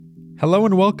Hello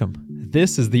and welcome.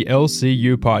 This is the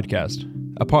LCU podcast,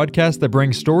 a podcast that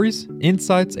brings stories,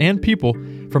 insights, and people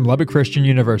from Lubbock Christian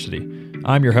University.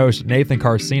 I'm your host, Nathan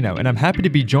Carcino, and I'm happy to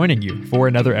be joining you for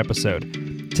another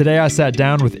episode. Today I sat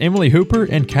down with Emily Hooper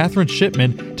and Kathryn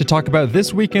Shipman to talk about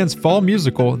this weekend's fall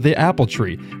musical, The Apple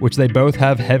Tree, which they both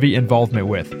have heavy involvement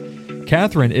with.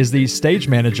 Kathryn is the stage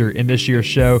manager in this year's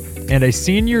show and a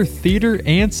senior theater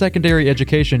and secondary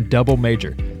education double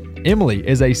major. Emily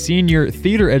is a senior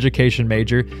theater education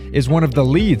major, is one of the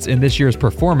leads in this year's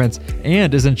performance,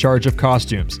 and is in charge of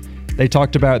costumes. They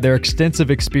talked about their extensive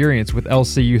experience with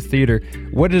LCU theater,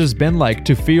 what it has been like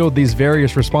to field these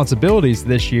various responsibilities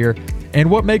this year, and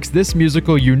what makes this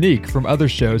musical unique from other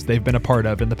shows they've been a part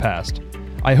of in the past.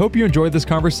 I hope you enjoyed this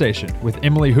conversation with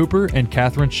Emily Hooper and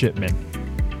Kathryn Shipman.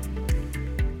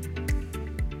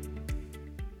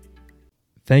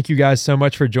 Thank you guys so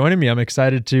much for joining me. I'm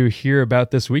excited to hear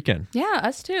about this weekend. Yeah,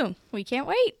 us too. We can't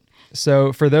wait.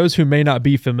 So for those who may not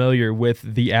be familiar with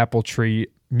the Apple Tree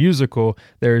musical,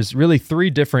 there's really 3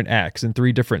 different acts and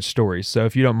 3 different stories. So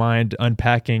if you don't mind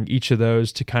unpacking each of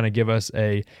those to kind of give us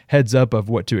a heads up of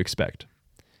what to expect.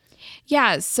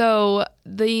 Yeah, so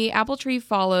the Apple Tree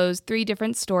follows 3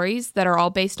 different stories that are all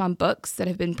based on books that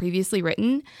have been previously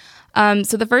written.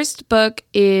 So the first book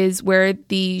is where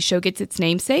the show gets its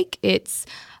namesake. It's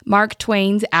Mark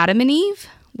Twain's Adam and Eve,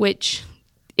 which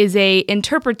is a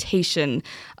interpretation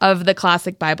of the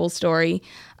classic Bible story.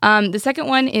 The second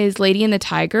one is Lady and the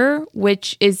Tiger,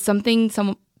 which is something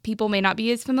some people may not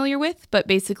be as familiar with, but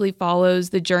basically follows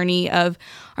the journey of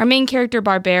our main character,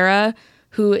 Barbara,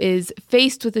 who is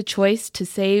faced with a choice to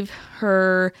save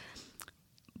her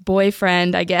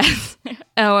boyfriend, I guess,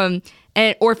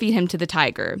 or feed him to the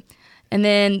tiger. And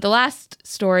then the last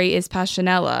story is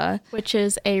Passionella, which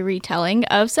is a retelling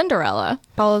of Cinderella.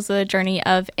 Follows the journey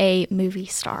of a movie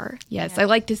star. Yes, I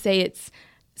like to say it's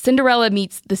Cinderella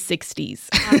meets the 60s.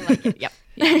 I like it, yep.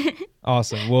 Yeah.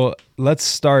 Awesome. Well, let's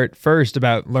start first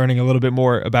about learning a little bit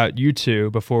more about you two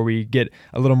before we get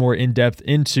a little more in depth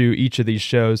into each of these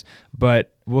shows.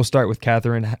 But we'll start with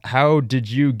Kathryn. How did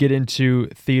you get into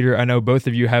theater? I know both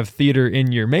of you have theater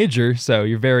in your major, so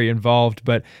you're very involved,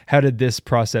 but how did this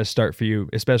process start for you,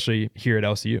 especially here at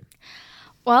LCU?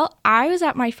 Well, I was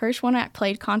at my first one-act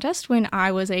play contest when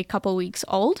I was a couple weeks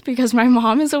old because my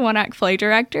mom is a one-act play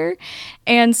director.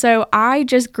 And so I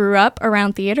just grew up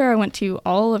around theater. I went to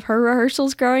all of her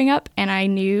rehearsals growing up, and I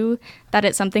knew that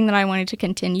it's something that I wanted to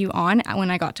continue on when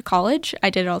I got to college.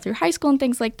 I did it all through high school and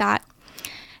things like that.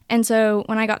 And so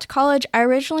when I got to college, I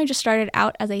originally just started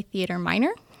out as a theater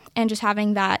minor and just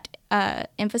having that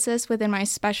emphasis within my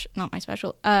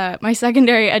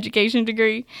secondary education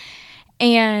degree.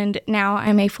 And now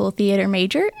I'm a full theater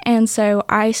major, and so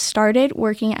I started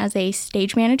working as a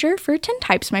stage manager for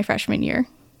Tintypes my freshman year.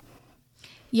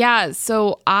 Yeah,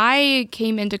 so I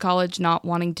came into college not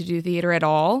wanting to do theater at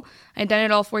all. I'd done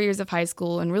it all 4 years of high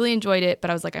school and really enjoyed it,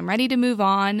 but I was like, I'm ready to move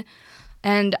on.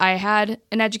 And I had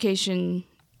an education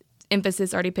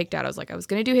emphasis already picked out. I was like, I was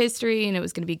going to do history, and it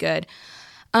was going to be good.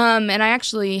 And I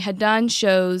actually had done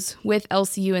shows with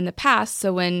LCU in the past,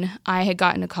 so when I had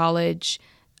gotten to college,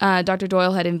 Dr.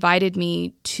 Doyle had invited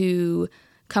me to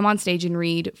come on stage and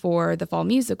read for the fall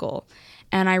musical.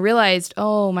 And I realized,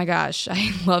 oh my gosh,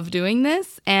 I love doing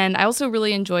this. And I also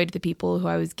really enjoyed the people who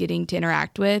I was getting to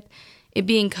interact with. It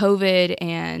being COVID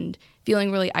and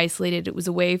feeling really isolated, it was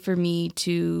a way for me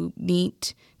to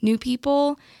meet new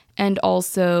people and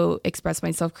also express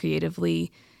myself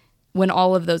creatively when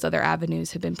all of those other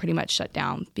avenues have been pretty much shut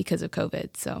down because of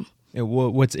COVID. So,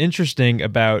 what's interesting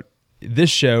about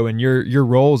this show and your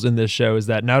roles in this show is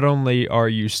that not only are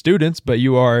you students, but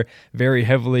you are very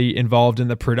heavily involved in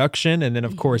the production and then,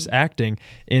 of course, acting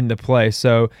in the play.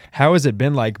 So how has it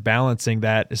been like balancing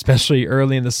that, especially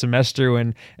early in the semester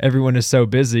when everyone is so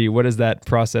busy? What has that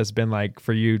process been like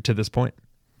for you to this point?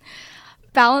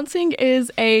 Balancing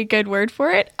is a good word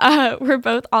for it. We're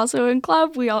both also in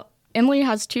club. Emily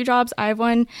has 2 jobs. I have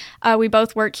one. We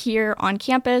both work here on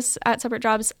campus at separate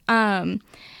jobs.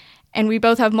 And we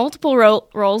both have multiple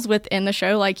roles within the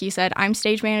show. Like you said, I'm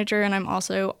stage manager, and I'm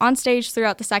also on stage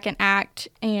throughout the second act.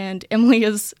 And Emily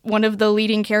is one of the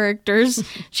leading characters.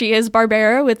 She is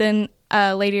Barbara within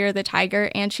Lady or the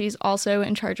Tiger, and she's also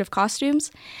in charge of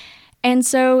costumes. And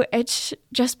so it's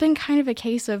just been kind of a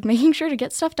case of making sure to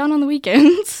get stuff done on the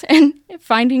weekends and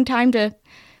finding time to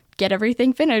get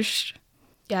everything finished.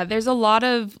 Yeah, there's a lot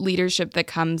of leadership that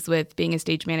comes with being a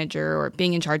stage manager or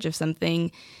being in charge of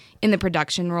something in the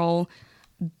production role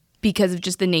because of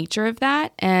just the nature of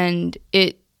that. And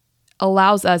it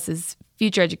allows us as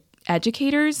future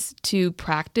educators to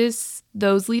practice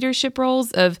those leadership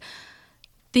roles of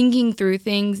thinking through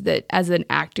things that as an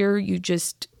actor you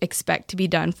just expect to be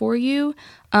done for you.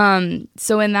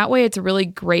 So in that way, it's a really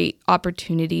great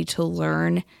opportunity to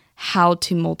learn how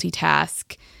to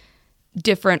multitask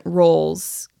different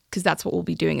roles, because that's what we'll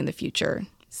be doing in the future.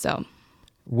 So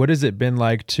what has it been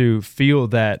like to feel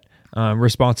that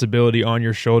responsibility on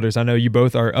your shoulders? I know you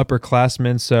both are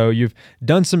upperclassmen, so you've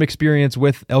done some experience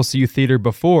with LCU theater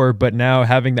before, but now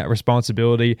having that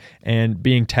responsibility and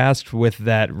being tasked with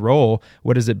that role,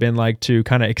 what has it been like to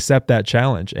kind of accept that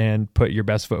challenge and put your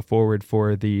best foot forward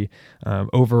for the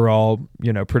overall,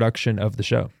 production of the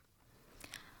show?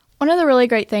 One of the really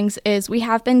great things is we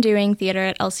have been doing theater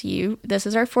at LCU. This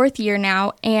is our 4th year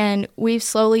now, and we've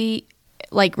slowly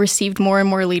received more and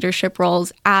more leadership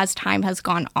roles as time has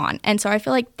gone on. And so I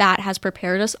feel like that has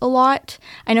prepared us a lot.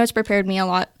 I know it's prepared me a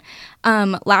lot.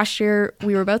 Last year,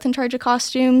 we were both in charge of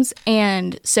costumes,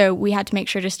 and so we had to make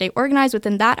sure to stay organized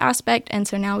within that aspect. And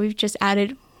so now we've just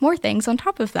added more things on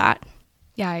top of that.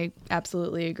 Yeah, I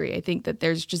absolutely agree. I think that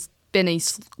there's just been a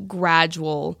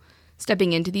gradual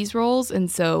stepping into these roles. And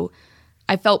so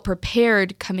I felt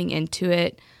prepared coming into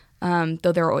it,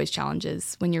 though there are always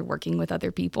challenges when you're working with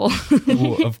other people.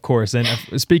 Well, of course. And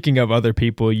speaking of other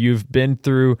people, you've been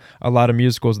through a lot of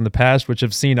musicals in the past, which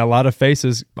have seen a lot of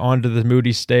faces onto the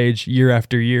Moody stage year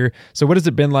after year. So what has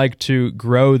it been like to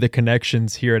grow the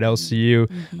connections here at LCU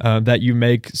that you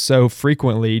make so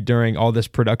frequently during all this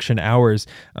production hours?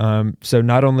 So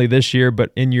not only this year,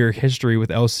 but in your history with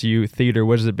LCU theater,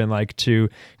 what has it been like to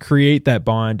create that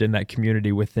bond and that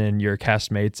community within your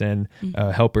castmates and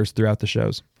helpers throughout the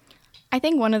shows? I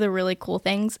think one of the really cool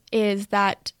things is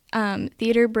that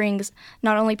theater brings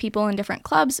not only people in different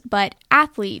clubs, but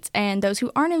athletes and those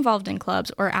who aren't involved in clubs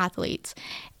or athletes.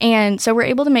 And so we're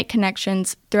able to make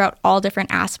connections throughout all different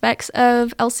aspects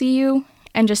of LCU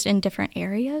and just in different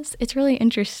areas. It's really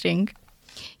interesting.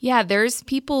 Yeah, there's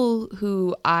people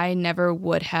who I never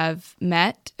would have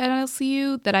met at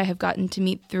LCU that I have gotten to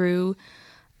meet through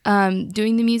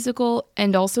doing the musical,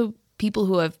 and also people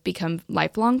who have become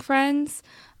lifelong friends.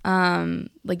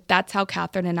 That's how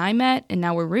Kathryn and I met, and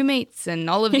now we're roommates and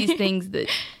all of these things that,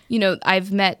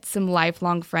 I've met some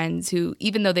lifelong friends who,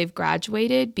 even though they've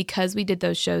graduated, because we did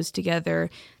those shows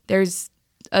together, there's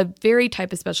a very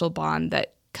type of special bond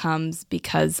that comes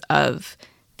because of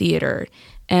theater.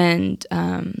 And,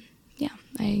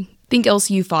 I think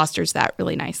LCU fosters that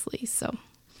really nicely. So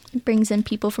it brings in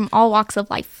people from all walks of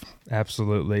life.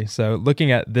 Absolutely. So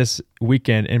looking at this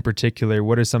weekend in particular,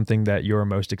 what is something that you're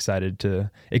most excited to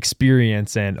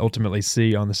experience and ultimately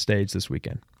see on the stage this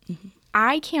weekend?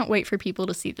 I can't wait for people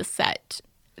to see the set.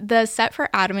 The set for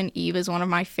Adam and Eve is one of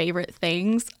my favorite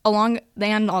things,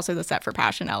 and also the set for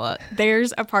Passionella.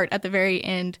 There's a part at the very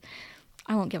end.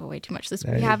 I won't give away too much.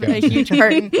 We have a huge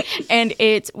curtain, and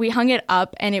we hung it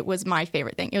up, and it was my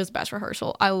favorite thing. It was best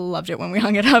rehearsal. I loved it when we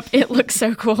hung it up. It looks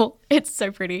so cool. It's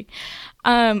so pretty.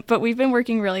 But we've been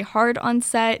working really hard on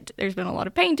set. There's been a lot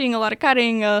of painting, a lot of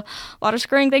cutting, a lot of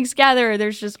screwing things together.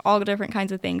 There's just all different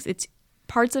kinds of things.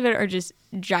 Parts of it are just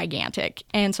gigantic,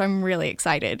 and so I'm really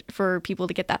excited for people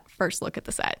to get that first look at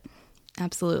the set.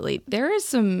 Absolutely. There is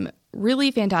some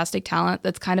really fantastic talent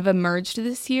that's kind of emerged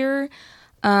this year.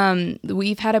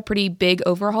 We've had a pretty big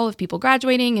overhaul of people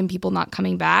graduating and people not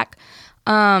coming back.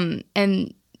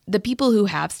 And the people who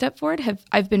have stepped forward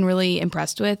I've been really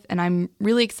impressed with, and I'm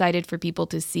really excited for people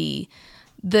to see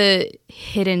the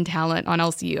hidden talent on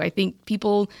LCU. I think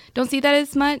people don't see that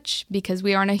as much because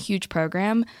we aren't a huge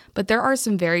program, but there are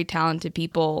some very talented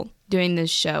people doing this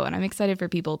show, and I'm excited for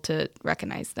people to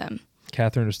recognize them.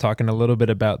 Kathryn was talking a little bit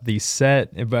about the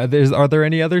set, but are there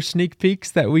any other sneak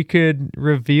peeks that we could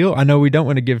reveal? I know we don't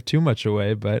want to give too much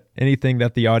away, but anything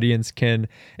that the audience can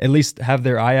at least have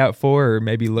their eye out for or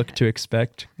maybe look to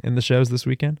expect in the shows this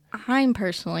weekend? I'm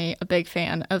personally a big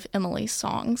fan of Emily's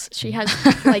songs. She has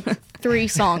 3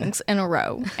 songs in a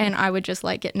row, and I would just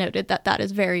like it noted that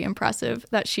is very impressive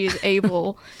that she is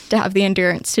able to have the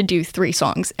endurance to do 3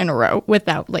 songs in a row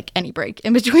without any break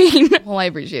in between. Well, I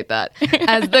appreciate that.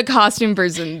 As the costume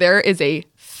person, there is a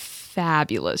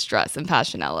fabulous dress in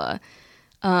Passionella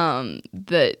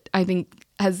that I think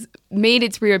has made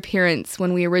its reappearance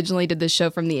when we originally did the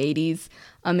show from the 80s,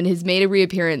 and has made a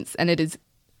reappearance, and it is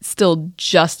still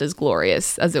just as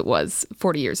glorious as it was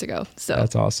 40 years ago. So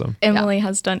that's awesome. Emily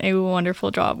has done a wonderful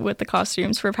job with the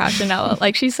costumes for Passionella.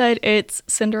 Like she said, it's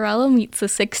Cinderella meets the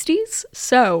 60s.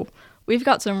 So we've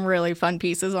got some really fun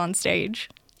pieces on stage.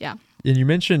 Yeah. And you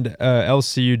mentioned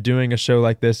LCU doing a show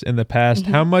like this in the past.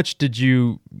 Mm-hmm. How much did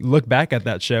you look back at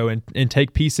that show and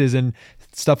take pieces and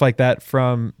stuff like that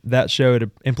from that show to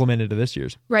implement into this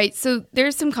year's? Right. So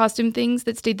there's some costume things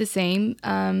that stayed the same.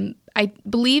 I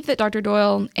believe that Dr.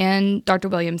 Doyle and Dr.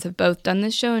 Williams have both done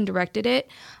this show and directed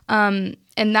it. And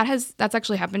that's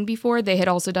actually happened before. They had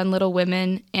also done Little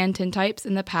Women and Tintypes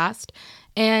in the past.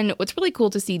 And what's really cool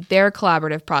to see their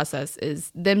collaborative process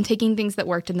is them taking things that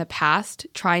worked in the past,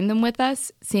 trying them with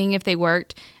us, seeing if they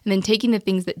worked, and then taking the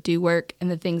things that do work and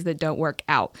the things that don't work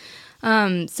out.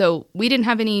 So we didn't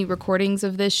have any recordings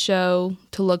of this show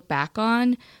to look back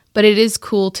on, but it is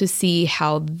cool to see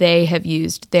how they have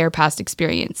used their past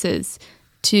experiences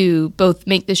to both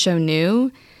make the show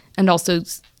new and also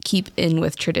keep in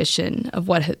with tradition of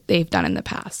what they've done in the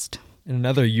past. And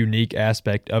another unique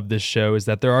aspect of this show is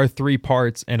that there are 3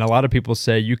 parts, and a lot of people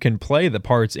say you can play the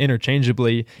parts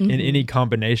interchangeably in any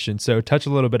combination. So touch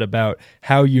a little bit about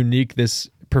how unique this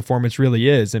performance really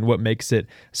is and what makes it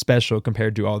special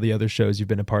compared to all the other shows you've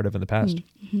been a part of in the past.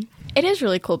 Mm-hmm. It is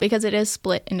really cool because it is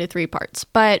split into 3 parts,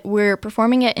 but we're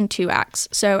performing it in 2 acts.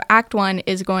 So Act 1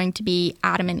 is going to be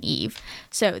Adam and Eve.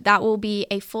 So that will be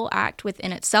a full act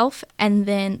within itself. And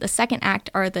then the second act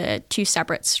are the 2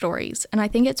 separate stories. And I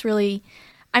think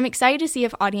I'm excited to see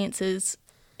if audiences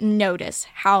notice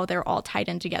how they're all tied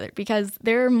in together, because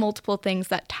there are multiple things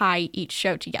that tie each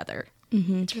show together.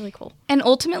 Mm-hmm. It's really cool. And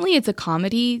ultimately, it's a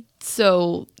comedy,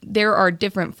 so there are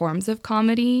different forms of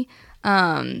comedy.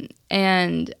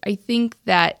 And I think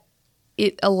that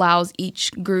it allows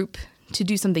each group to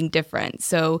do something different.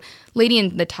 So Lady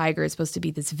and the Tiger is supposed to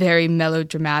be this very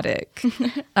melodramatic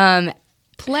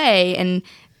play, and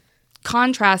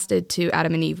contrasted to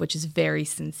Adam and Eve, which is very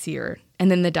sincere. And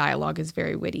then the dialogue is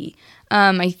very witty.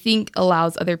 I think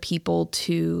allows other people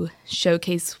to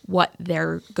showcase what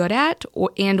they're good at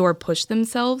or push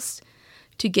themselves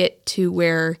to get to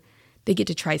where they get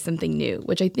to try something new,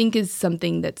 which I think is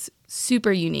something that's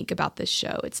super unique about this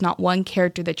show. It's not one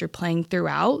character that you're playing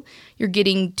throughout. You're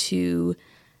getting to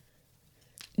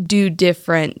do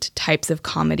different types of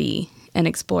comedy and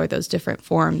explore those different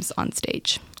forms on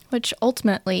stage. Which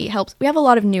ultimately helps. We have a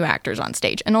lot of new actors on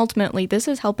stage, and ultimately this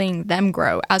is helping them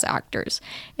grow as actors.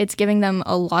 It's giving them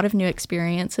a lot of new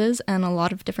experiences and a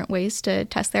lot of different ways to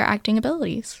test their acting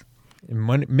abilities.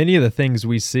 Many of the things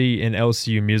we see in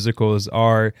LCU musicals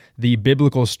are the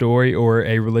biblical story or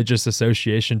a religious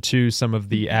association to some of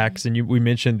the acts. And we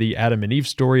mentioned the Adam and Eve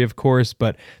story, of course,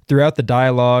 but throughout the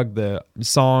dialogue, the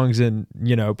songs and,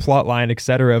 plot line, et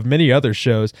cetera, of many other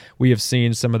shows, we have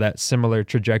seen some of that similar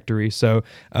trajectory. So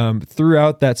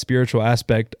throughout that spiritual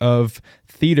aspect of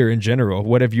theater in general,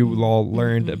 what have you all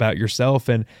learned about yourself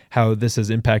and how this has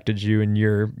impacted you in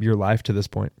your life to this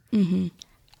point? Mm-hmm.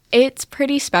 It's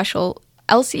pretty special.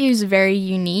 LCU is very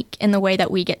unique in the way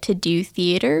that we get to do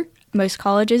theater. Most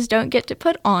colleges don't get to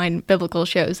put on biblical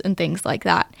shows and things like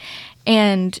that.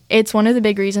 And it's one of the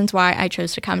big reasons why I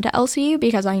chose to come to LCU,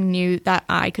 because I knew that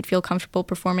I could feel comfortable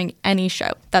performing any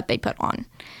show that they put on.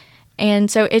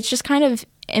 And so it's just kind of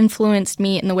influenced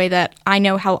me in the way that I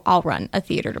know how I'll run a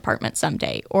theater department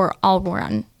someday, or I'll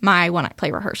run when I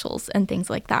play rehearsals and things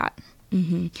like that.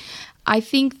 Mm-hmm. I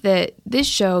think that this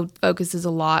show focuses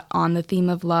a lot on the theme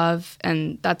of love,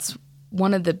 and that's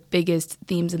one of the biggest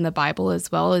themes in the Bible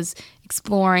as well, is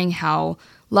exploring how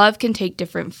love can take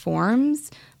different forms,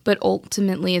 but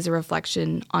ultimately is a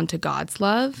reflection onto God's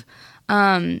love.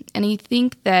 And I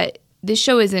think that this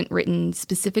show isn't written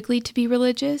specifically to be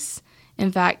religious.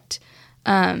 In fact,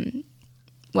 this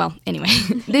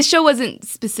show wasn't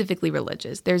specifically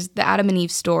religious. There's the Adam and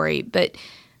Eve story, but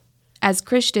as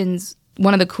Christians,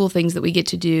 one of the cool things that we get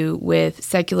to do with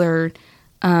secular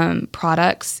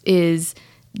products is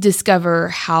discover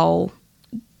how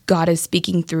God is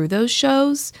speaking through those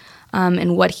shows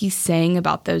and what he's saying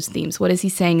about those themes. What is he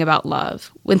saying about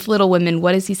love? With Little Women,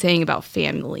 what is he saying about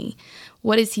family?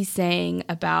 What is he saying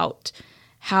about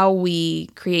how we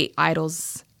create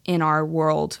idols in our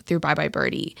world through Bye Bye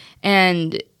Birdie?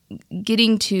 And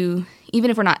getting to,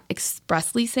 even if we're not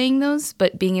expressly saying those,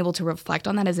 but being able to reflect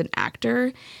on that as an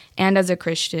actor and as a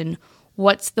Christian,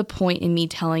 what's the point in me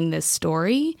telling this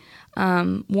story?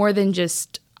 More than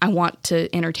just, I want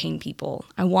to entertain people.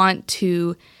 I want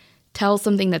to tell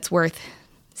something that's worth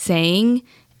saying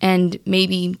and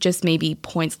maybe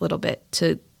points a little bit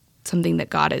to something that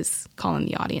God is calling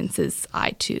the audience's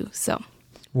eye to. So.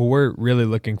 Well, we're really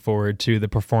looking forward to the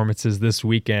performances this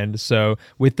weekend. So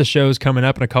with the shows coming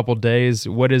up in a couple days,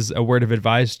 what is a word of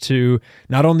advice to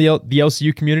not only the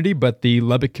LCU community, but the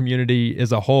Lubbock community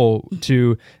as a whole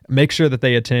to make sure that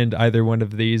they attend either one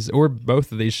of these or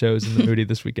both of these shows in the Moody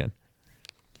this weekend?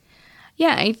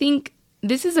 Yeah, I think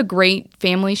this is a great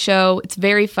family show. It's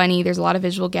very funny. There's a lot of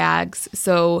visual gags.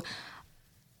 So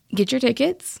get your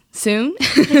tickets soon.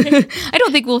 I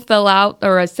don't think we'll sell out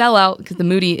because the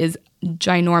Moody is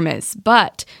ginormous.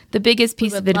 But the biggest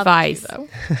piece of advice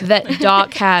that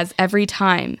Doc has every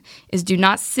time is do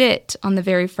not sit on the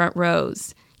very front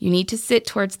rows. You need to sit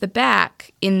towards the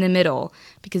back in the middle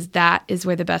because that is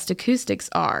where the best acoustics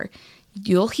are.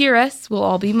 You'll hear us. We'll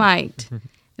all be mic'd.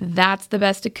 That's the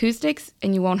best acoustics,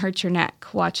 and you won't hurt your neck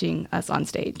watching us on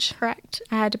stage. Correct.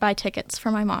 I had to buy tickets for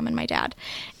my mom and my dad.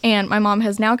 And my mom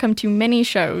has now come to many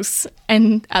shows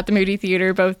and at the Moody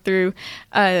Theater, both through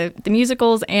the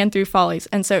musicals and through Follies.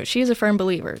 And so she is a firm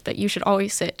believer that you should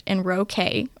always sit in row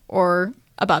K or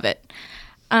above it.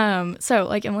 So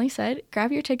like Emily said,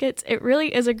 grab your tickets. It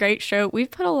really is a great show.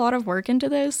 We've put a lot of work into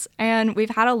this, and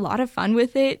we've had a lot of fun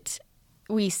with it.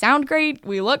 We sound great,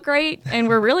 we look great, and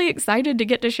we're really excited to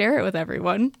get to share it with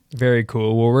everyone. Very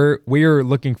cool. Well, we are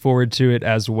looking forward to it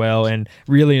as well and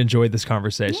really enjoyed this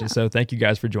conversation. So thank you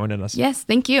guys for joining us. Yes,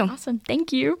 thank you. Awesome.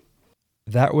 Thank you.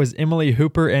 That was Emily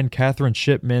Hooper and Kathryn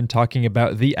Shipman talking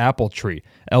about The Apple Tree,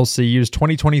 LCU's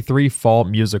 2023 fall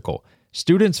musical.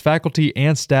 Students, faculty,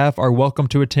 and staff are welcome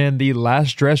to attend the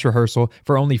last dress rehearsal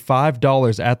for only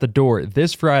 $5 at the door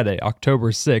this Friday,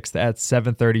 October 6th at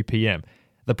 7:30 p.m.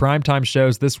 The primetime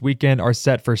shows this weekend are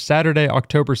set for Saturday,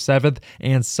 October 7th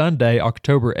and Sunday,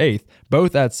 October 8th,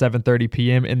 both at 7:30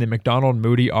 p.m. in the McDonald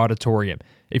Moody Auditorium.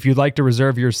 If you'd like to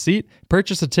reserve your seat,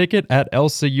 purchase a ticket at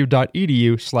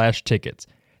lcu.edu/tickets.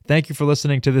 Thank you for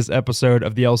listening to this episode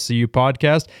of the LCU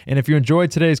podcast, and if you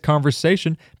enjoyed today's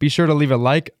conversation, be sure to leave a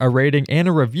like, a rating, and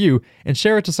a review, and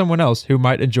share it to someone else who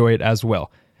might enjoy it as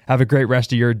well. Have a great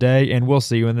rest of your day, and we'll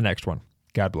see you in the next one.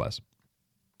 God bless.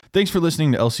 Thanks for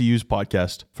listening to LCU's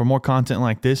podcast. For more content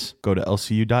like this, go to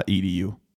lcu.edu.